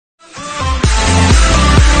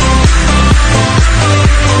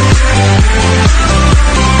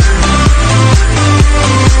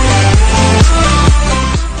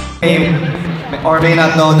may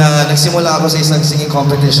not know na nagsimula ako sa isang singing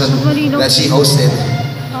competition that she hosted.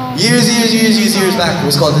 Years back. It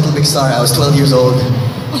was called Little Big Star. I was 12 years old.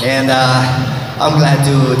 And I'm glad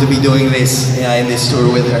to be doing this in this tour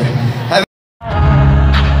with her.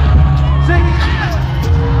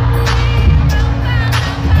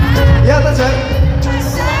 Yeah, that's right.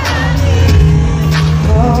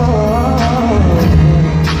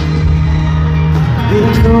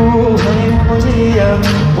 Binuhay mo niyang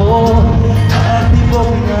po at ibog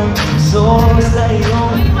ng puso sa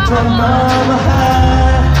iyong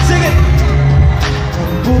pagmamahal. Sing it!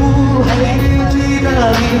 Ang buhay hindi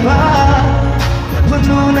nag-iba,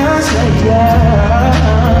 puno na saya.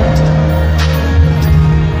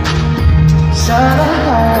 Sa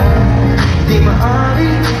lahat, di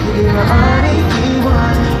maaari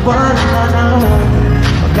iwan, wala na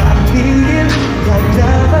magkakapigil kahit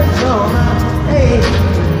dapat yun. Hey,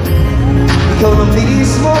 ikaw na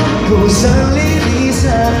mismo kung saan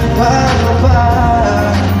lilisan para pa.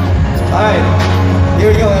 Alright,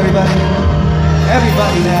 here we go everybody.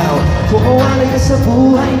 Everybody now. Kung mawalay ka sa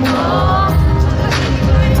buhay mo,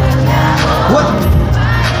 what?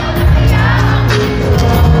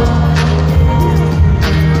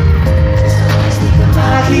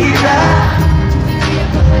 nakita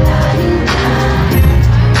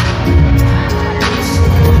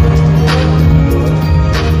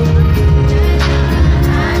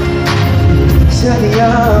sa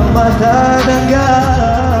niyang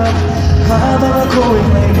matatanggap habang ako'y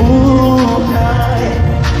may buhay.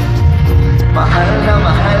 Mahal na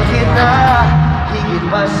mahal kita, higit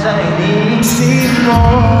pa sa iniisip mo.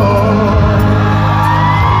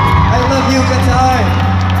 I love you, Qatar.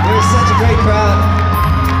 You're such a great crowd.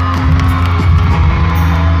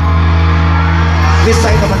 This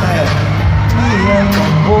side naman tayo. Iyan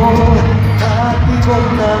mo at ibog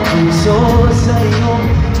ng puso sa iyong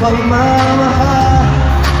pagmamahal.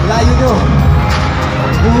 Layo nyo.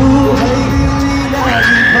 Ang buhay hindi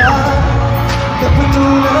nag-iba,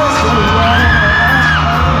 kapuno na saya.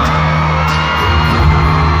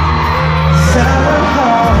 Sa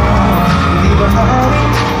lahat, hindi maaari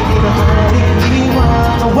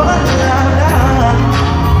iwan, wala na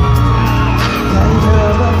kahit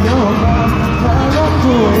habang iyong pagmamahal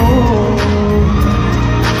ko.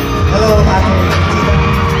 Hello, Ate.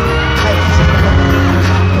 Hi.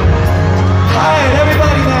 Alright,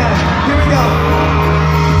 everybody now. Here we go.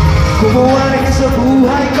 Kumuha ka sa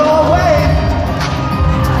buhay ko, wait.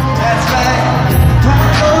 That's right.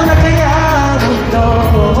 Paano na kaya mundo?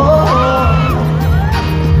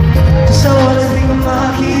 Sa walang di ko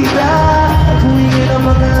makita, ako'y na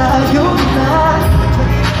mga layo na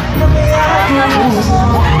kaya puso.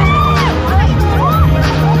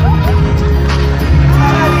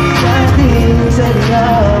 Natin sa liya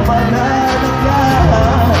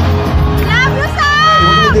pananagan. Love you,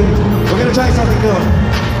 sir! We're gonna try something new.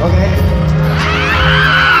 Okay?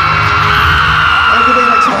 I'll give you the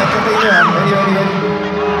next one. Continue on.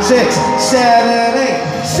 Ready? 6, 7,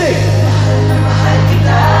 8, 6.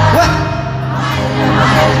 What?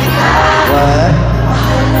 What?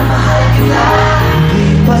 Di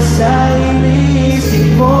pa sa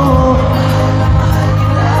inisip mo,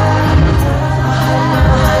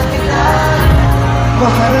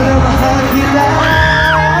 mahal na mahal kita.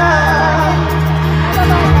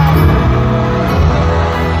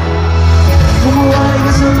 Bumuhay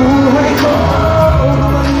ka sa buhay ko, kung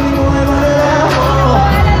mamili mo ay malalaho.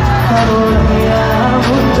 Paano na kaya ang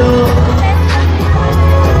mundo?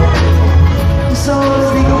 Sa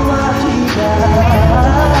oras di ko makita.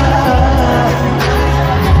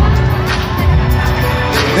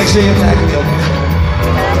 Make sure you tag me, okay?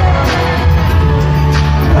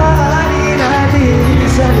 Mahalin natin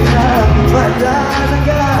sa lilang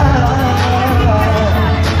pagdadagan.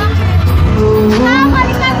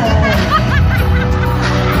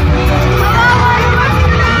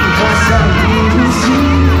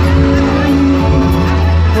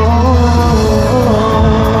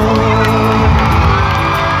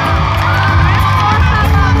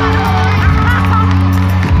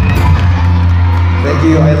 Thank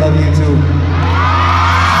you. I love you too.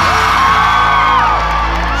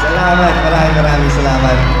 Salamat. Maraming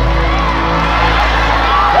salamat.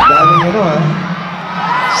 Daming ano ha.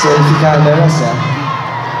 Selfie cameras ha. I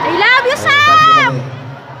love you, Sam!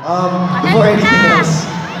 Before anything else,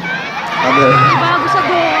 I'm gonna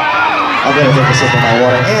take a sip of my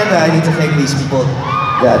water. And I need to thank these people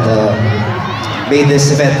that made this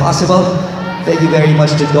event possible. Thank you very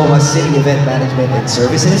much to Doha City Event Management and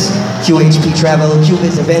Services, QHP Travel,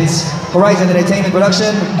 Cubis Events, Horizon Entertainment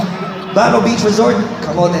Production, Bano Beach Resort,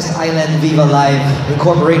 Camotes Island, Viva Live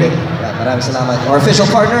Incorporated. Maraming salamat. Our official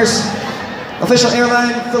partners, Official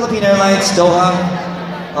airline, Philippine Airlines, Doha.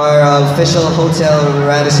 Our official hotel,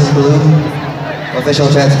 Radisson Blue. Official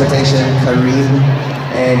transportation, Kareem.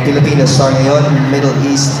 And Filipino Star ngayon, Middle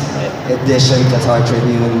East Edition, Qatar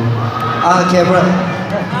Tribune. Al-Kebra,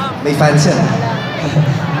 may fans yan.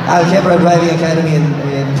 Al-Kebra Driving Academy in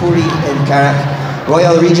Puri and Karak.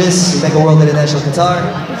 Royal Regis, Mega World International Qatar.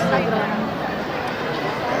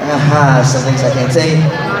 Some things I can't say.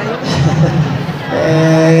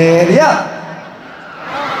 And yeah.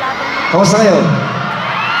 Kamusta kayo?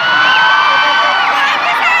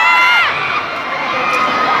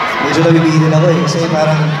 Medyo nabibitin ako eh, kasi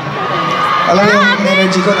parang alam mo yung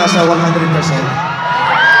energy ko nasa 100%.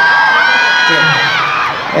 Okay.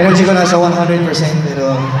 Energy ko nasa 100%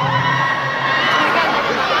 pero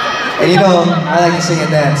and you know, I like to sing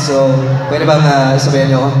and dance, so pwede bang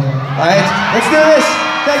sabayan niyo ako? Alright, let's do this!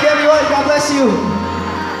 Thank you everyone, God bless you!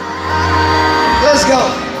 Let's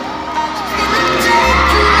go!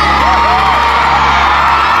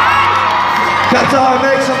 Qatar,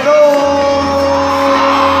 make some noise!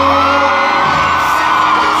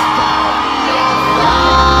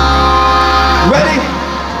 Ready?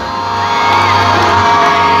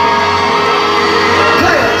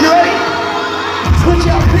 Player, you ready? Put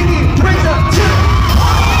your pinky rings up to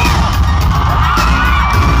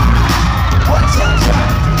what's your try?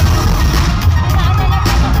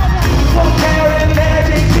 Won't carry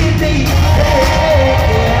magic in me.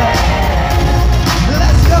 Yeah.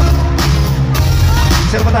 Let's go.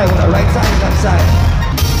 Set up on the right side and left side.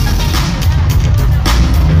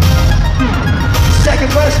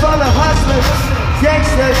 Second verse for the hustlers,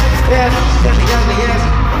 gangsters, yeah, stepping on the ass.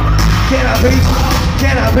 Can I preach?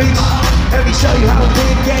 Can I preach? Let me show you how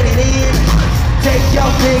big get it in. Take your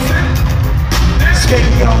pick, spend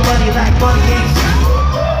your money like money ain't.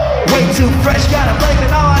 Way too fresh, gotta blame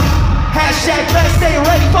it on. Hashtag let's stay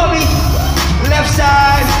ready for me. Left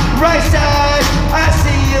side, right side, I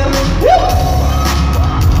see you. Woo!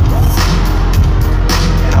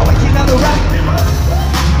 Another right.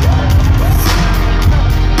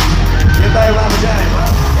 Give that a jam.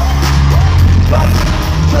 But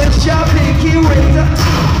put your pinky rings up.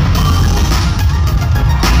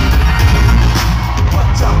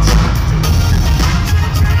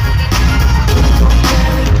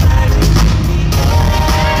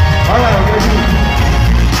 Alright, we're gonna do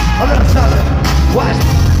a little something. Watch.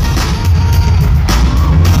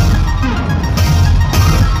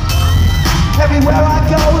 Everywhere I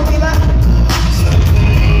go, be like.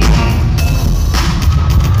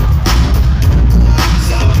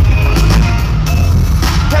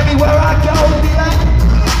 Everywhere I go, be like.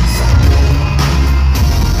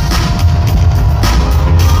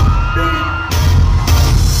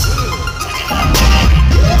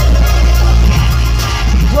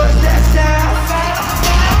 What's that sound?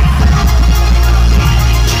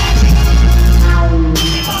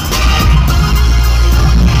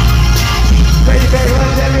 Thank you very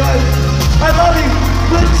much, everyone. I love you.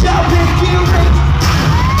 Good job, pinky rings.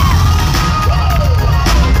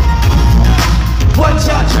 What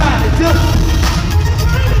y'all trying to do?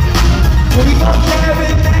 We gon'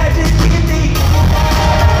 carry magic in me.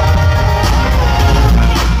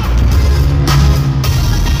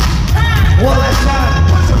 One last time.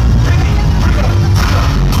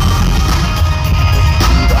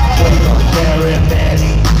 We gon' carry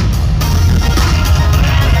magic.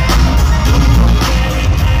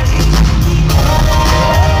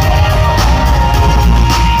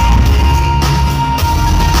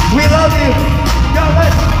 We love you. God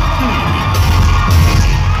bless you.